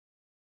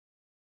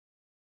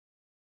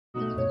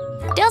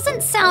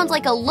Doesn't sound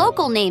like a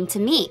local name to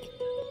me.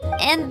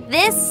 And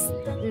this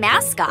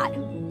mascot,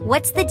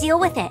 what's the deal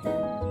with it?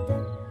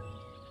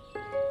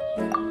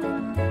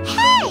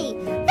 Hey!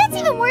 That's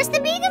even worse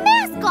than being a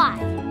mascot!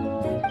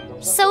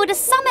 So to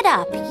sum it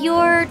up,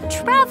 you're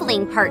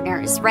traveling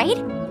partners, right?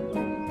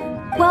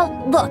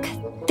 Well, look,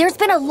 there's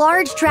been a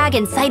large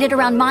dragon sighted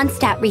around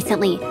Mondstadt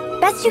recently.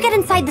 Best you get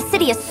inside the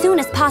city as soon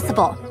as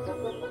possible.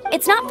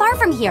 It's not far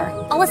from here.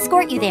 I'll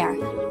escort you there.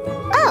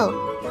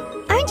 Oh,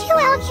 aren't you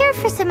out here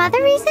for some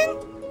other reason?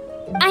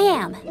 I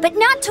am, but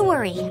not to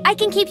worry. I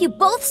can keep you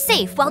both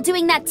safe while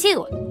doing that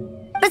too.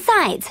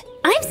 Besides,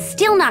 I'm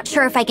still not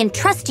sure if I can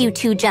trust you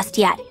two just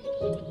yet.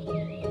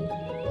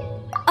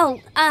 Oh,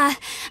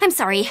 I'm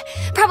sorry.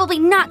 Probably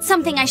not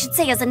something I should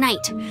say as a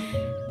knight.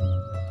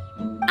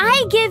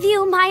 I give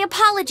you my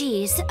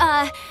apologies,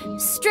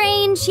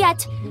 strange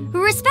yet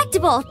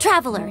respectable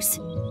travelers.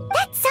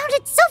 That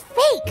sounded so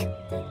fake!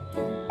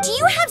 Do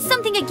you have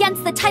something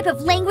against the type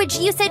of language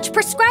usage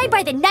prescribed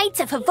by the Knights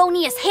of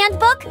Favonius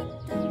Handbook?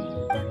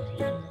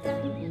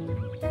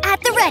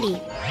 At the ready.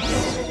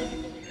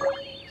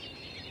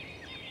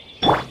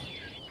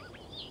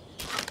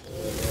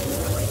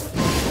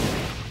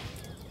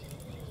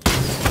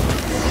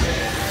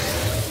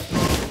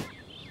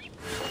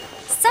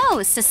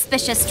 So,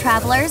 suspicious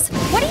travelers,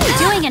 what are you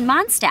doing in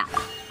Mondstadt?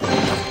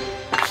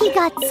 He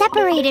got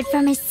separated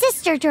from his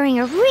sister during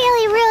a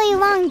really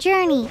long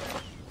journey.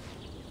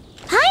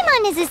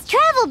 Paimon is his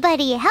travel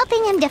buddy,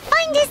 helping him to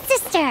find his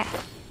sister.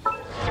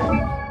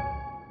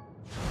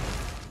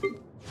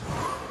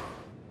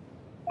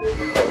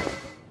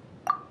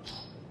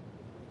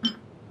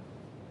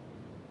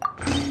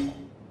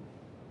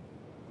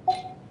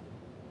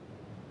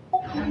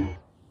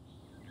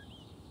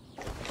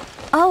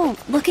 Oh,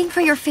 looking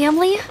for your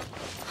family?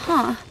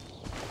 Huh.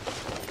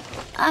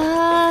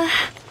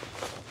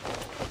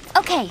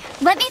 Okay,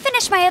 let me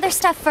finish my other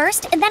stuff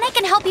first, and then I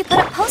can help you put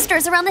up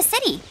posters around the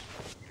city.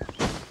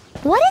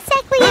 What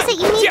exactly is it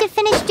you need to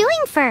finish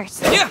doing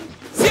first?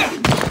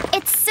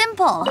 It's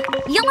simple.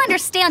 You'll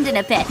understand in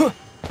a bit.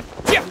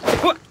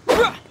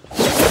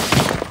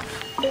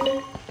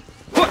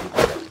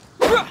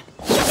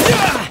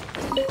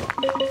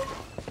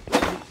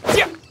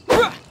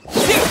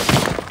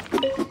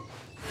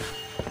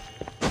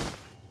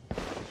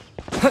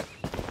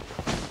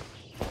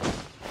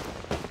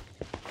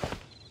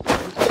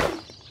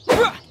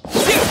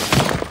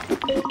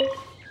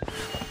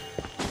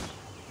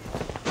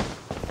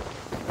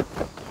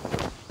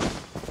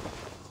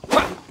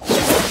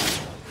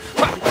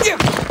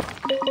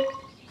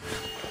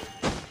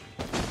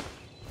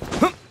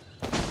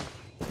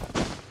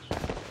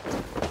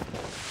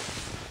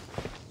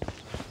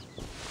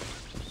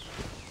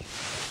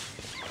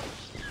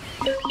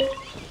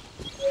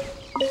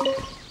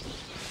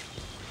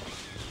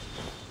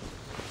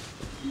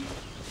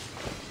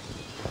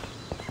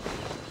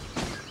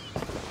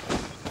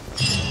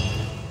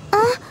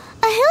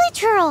 A hilly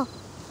churl.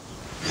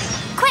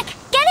 Quick,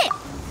 get it!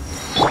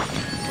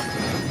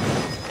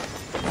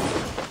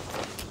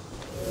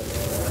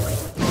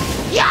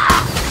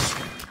 Yeah!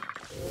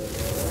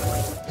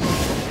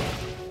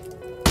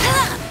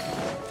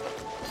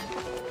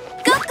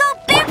 Go,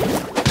 Bip!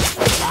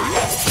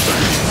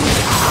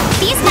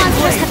 These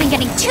monsters have been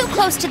getting too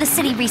close to the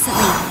city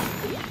recently.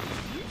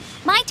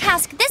 My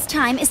task this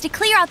time is to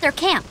clear out their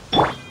camp.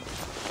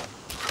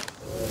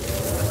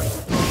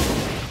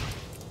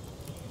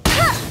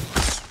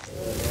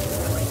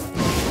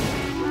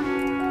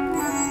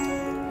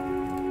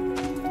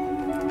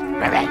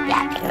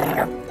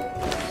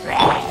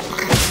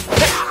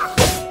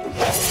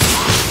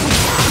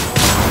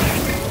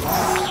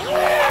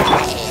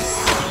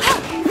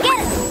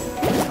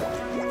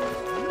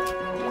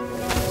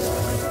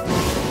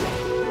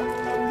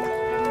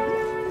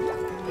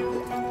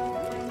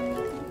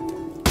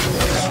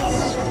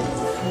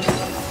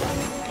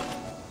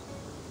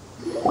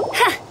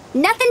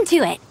 Nothing to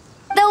it.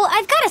 Though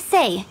I've gotta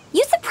say,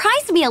 you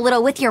surprised me a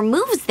little with your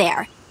moves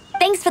there.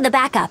 Thanks for the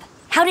backup.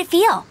 How'd it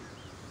feel?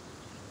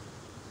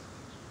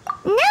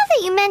 Now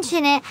that you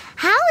mention it,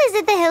 how is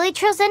it the hilly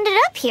trails ended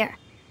up here?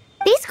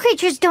 These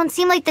creatures don't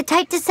seem like the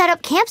type to set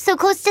up camp so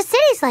close to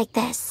cities like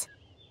this.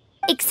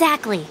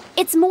 Exactly.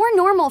 It's more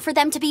normal for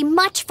them to be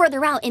much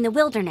further out in the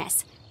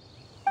wilderness.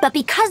 But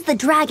because the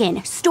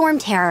dragon, Storm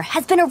Terror,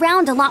 has been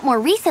around a lot more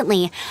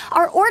recently,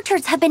 our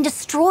orchards have been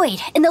destroyed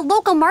and the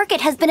local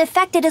market has been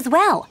affected as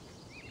well.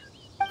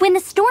 When the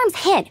storms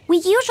hit, we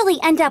usually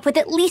end up with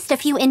at least a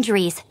few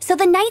injuries, so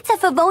the Knights of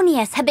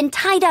Favonius have been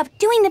tied up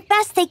doing the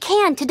best they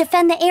can to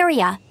defend the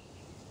area.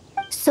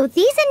 So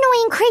these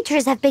annoying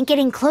creatures have been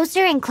getting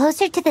closer and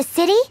closer to the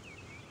city?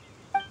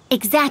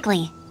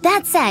 Exactly.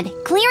 That said,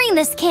 clearing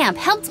this camp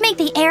helped make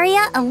the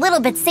area a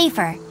little bit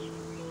safer.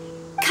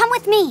 Come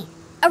with me.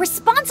 A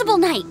responsible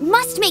knight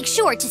must make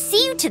sure to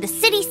see you to the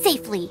city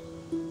safely.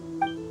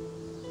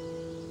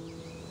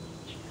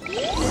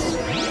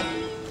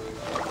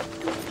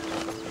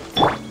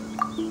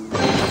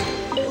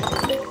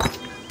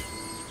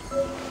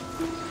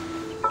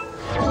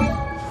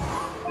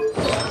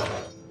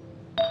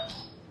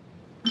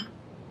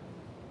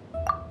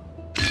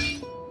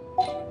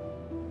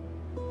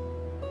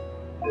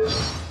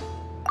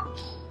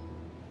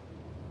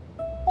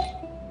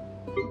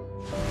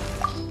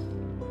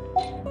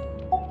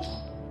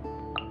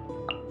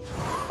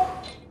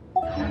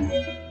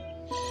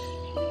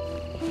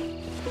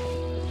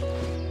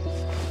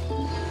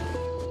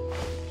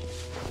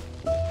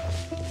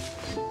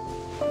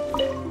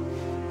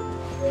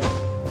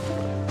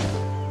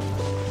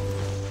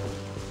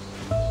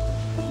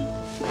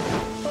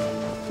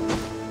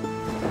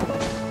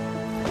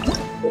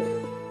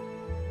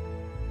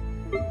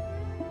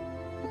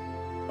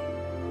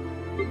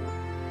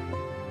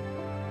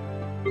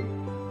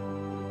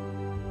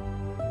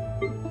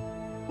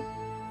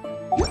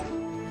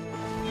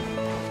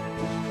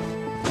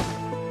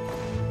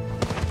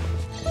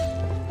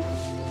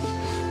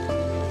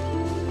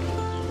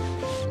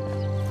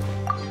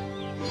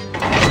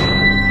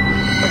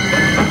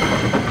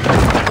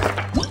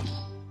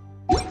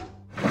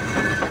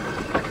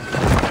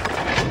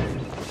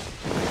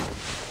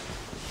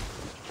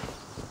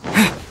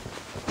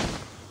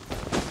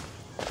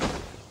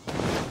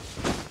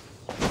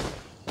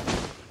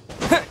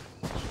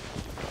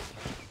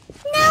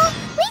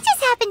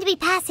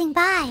 passing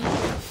by.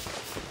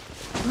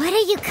 What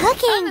are you I'm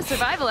cooking? the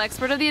survival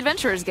expert of the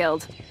Adventurers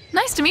Guild.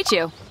 Nice to meet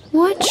you.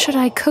 What should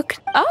I cook?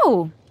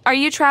 Oh, are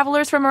you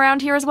travelers from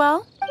around here as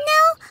well?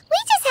 No, we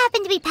just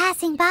happen to be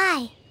passing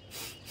by.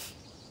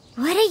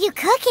 What are you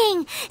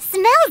cooking?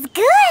 Smells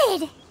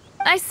good!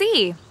 I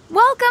see.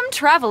 Welcome,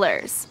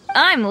 travelers.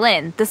 I'm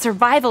Lynn, the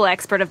survival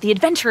expert of the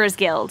Adventurers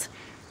Guild.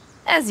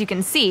 As you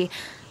can see,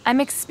 I'm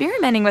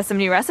experimenting with some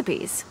new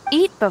recipes.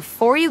 Eat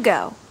before you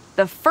go.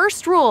 The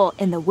first rule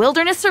in the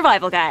Wilderness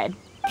Survival Guide.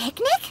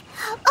 Picnic?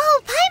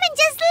 Oh, Paimon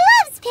just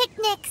loves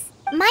picnics!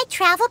 My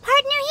travel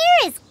partner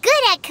here is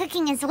good at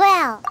cooking as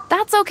well.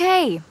 That's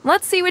okay.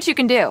 Let's see what you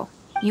can do.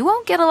 You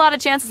won't get a lot of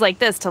chances like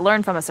this to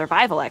learn from a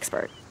survival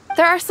expert.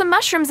 There are some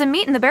mushrooms and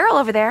meat in the barrel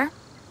over there.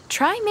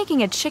 Try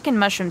making a chicken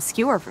mushroom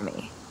skewer for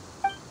me.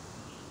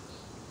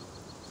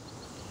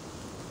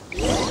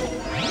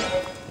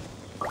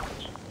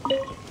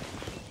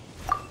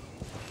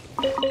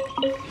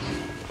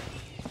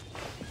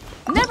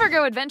 Never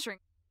go adventuring.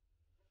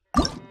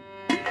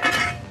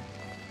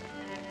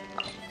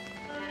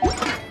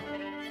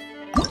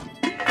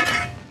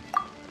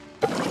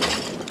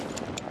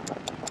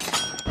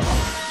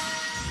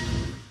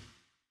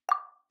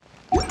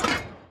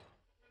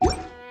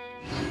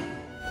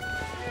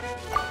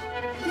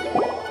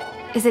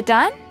 Is it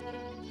done?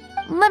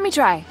 Let me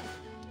try.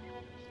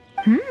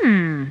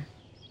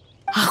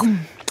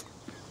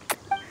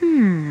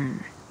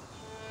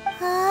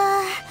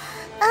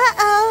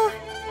 Uh-oh.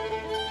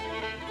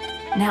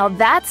 Now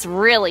that's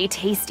really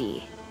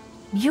tasty.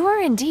 You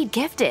are indeed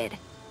gifted.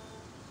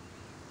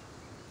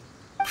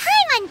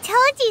 Paimon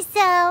told you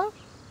so.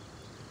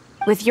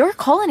 With your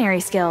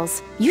culinary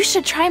skills, you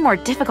should try more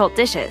difficult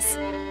dishes.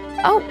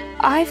 Oh,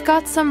 I've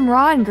got some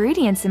raw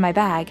ingredients in my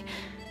bag.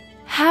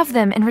 Have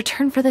them in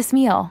return for this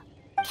meal.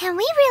 Can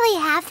we really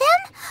have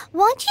them?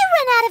 Won't you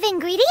run out of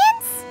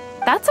ingredients?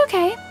 That's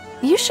okay.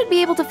 You should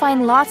be able to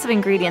find lots of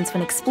ingredients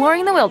when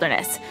exploring the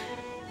wilderness.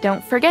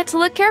 Don't forget to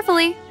look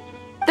carefully.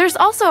 There's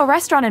also a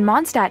restaurant in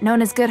Mondstadt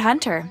known as Good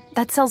Hunter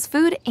that sells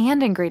food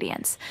and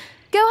ingredients.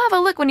 Go have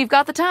a look when you've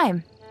got the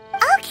time.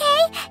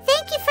 Okay,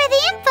 thank you for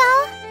the info.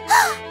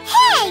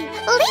 Hey,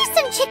 leave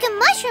some chicken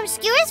mushroom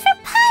skewers for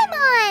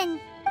Paimon.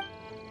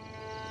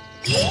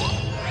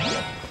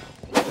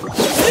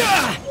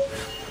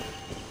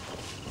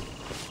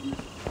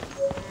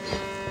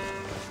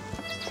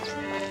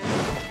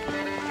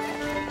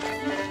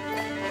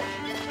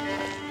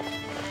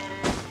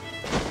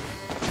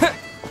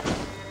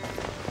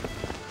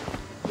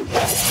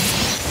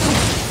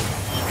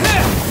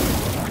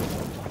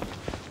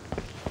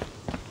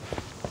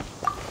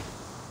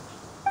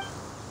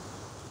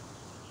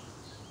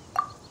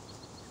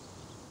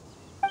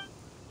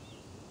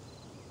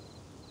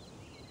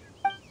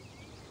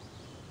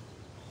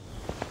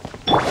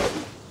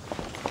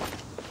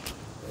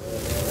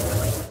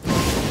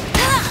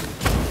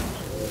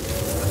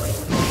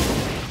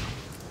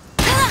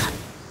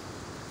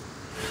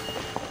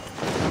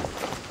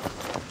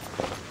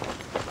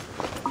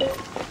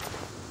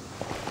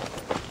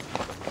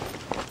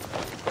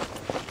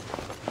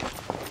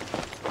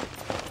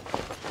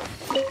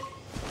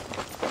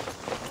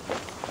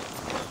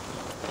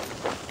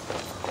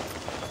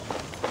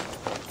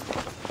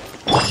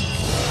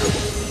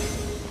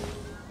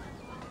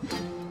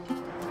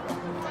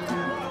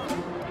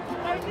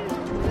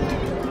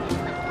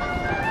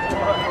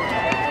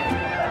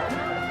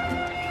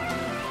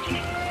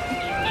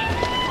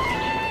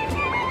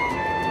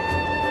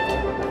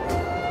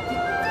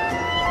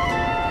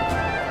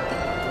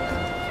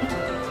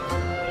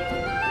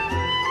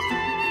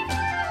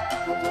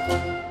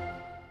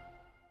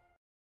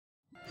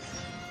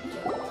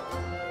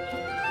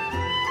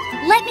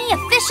 Let me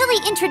officially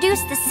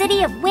introduce the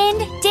city of wind,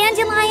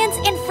 dandelions,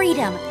 and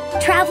freedom.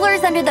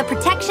 Travelers under the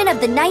protection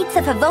of the Knights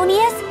of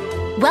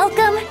Favonius,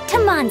 welcome to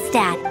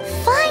Mondstadt.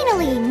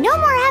 Finally, no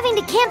more having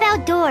to camp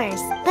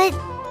outdoors. But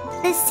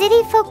the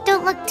city folk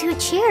don't look too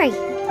cheery.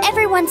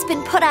 Everyone's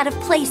been put out of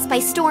place by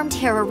storm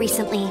terror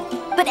recently,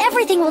 but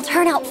everything will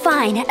turn out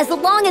fine as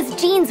long as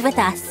Jean's with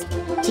us.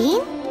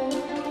 Jean?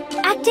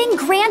 Acting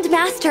Grand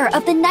Master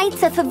of the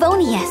Knights of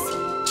Favonius.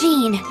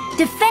 Jean,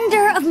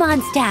 Defender of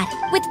Mondstadt.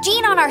 With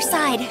Jean on our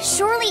side,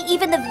 surely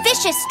even the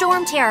vicious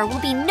storm terror will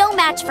be no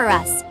match for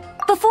us.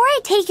 Before I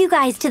take you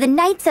guys to the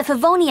Knights of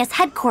Favonius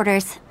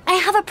headquarters, I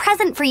have a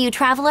present for you,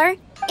 Traveler.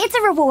 It's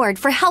a reward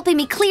for helping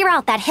me clear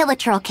out that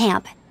Hilichurl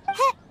camp.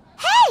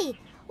 Hey!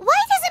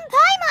 Why doesn't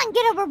Paimon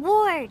get a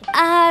reward?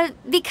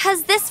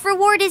 Because this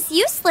reward is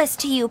useless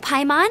to you,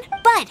 Paimon.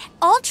 But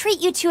I'll treat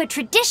you to a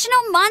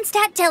traditional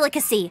Mondstadt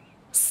delicacy,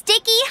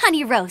 sticky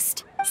honey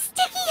roast.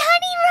 Sticky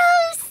honey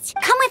roast!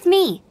 Come with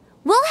me.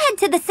 We'll head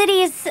to the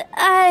city's,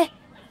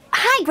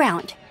 high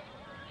ground.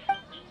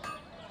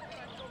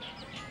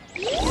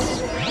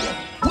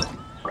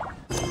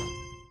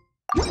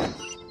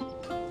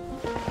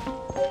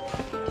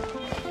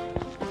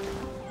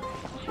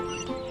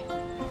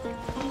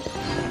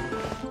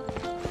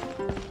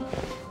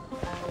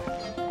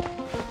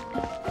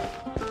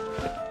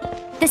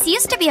 This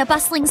used to be a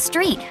bustling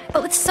street,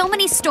 but with so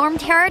many storm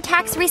terror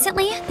attacks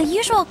recently, the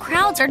usual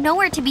crowds are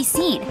nowhere to be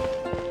seen.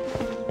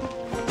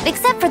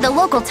 Except for the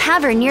local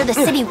tavern near the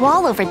city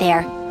wall over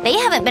there. They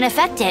haven't been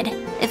affected.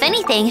 If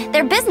anything,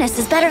 their business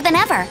is better than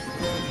ever.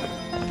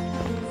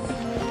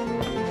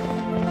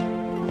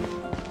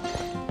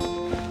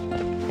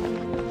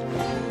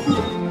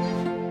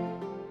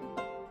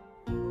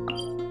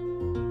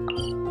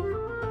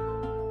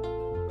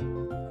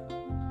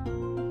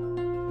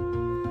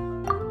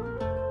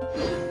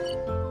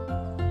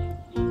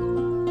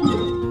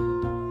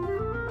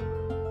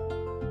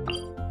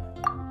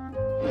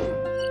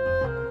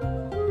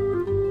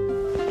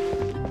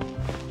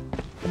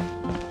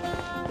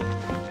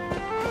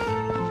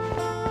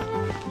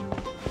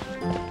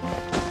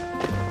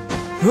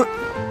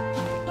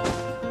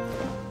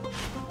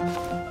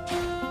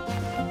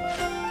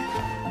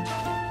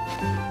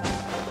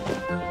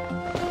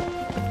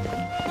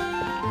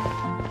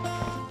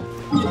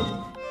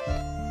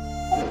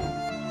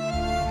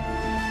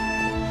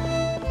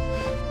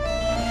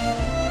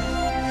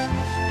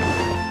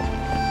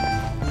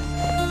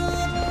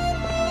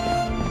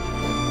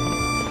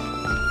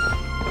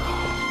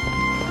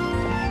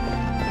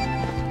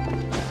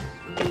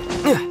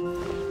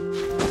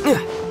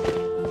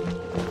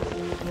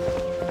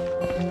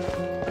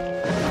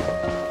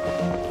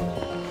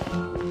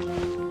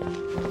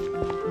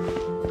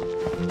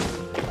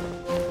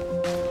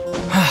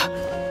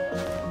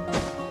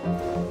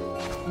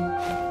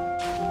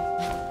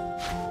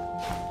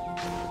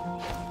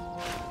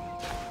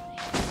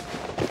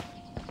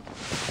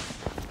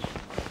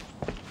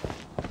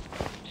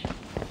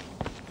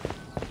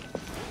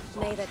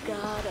 May the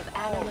god of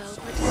Animo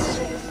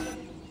protect you.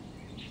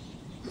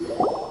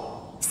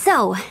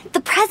 So,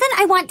 the present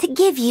I want to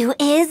give you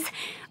is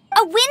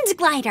a wind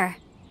glider.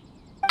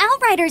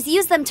 Outriders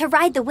use them to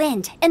ride the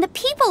wind, and the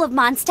people of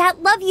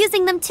Mondstadt love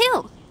using them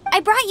too. I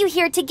brought you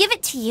here to give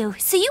it to you,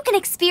 so you can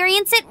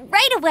experience it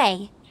right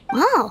away.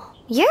 Wow,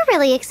 you're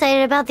really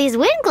excited about these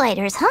wind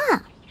gliders, huh?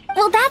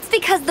 Well, that's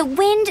because the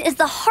wind is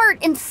the heart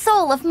and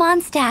soul of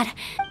Mondstadt.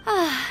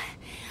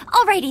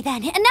 Alrighty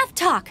then, enough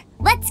talk.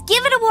 Let's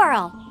give it a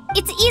whirl.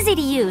 It's easy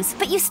to use,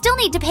 but you still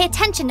need to pay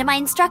attention to my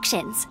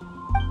instructions.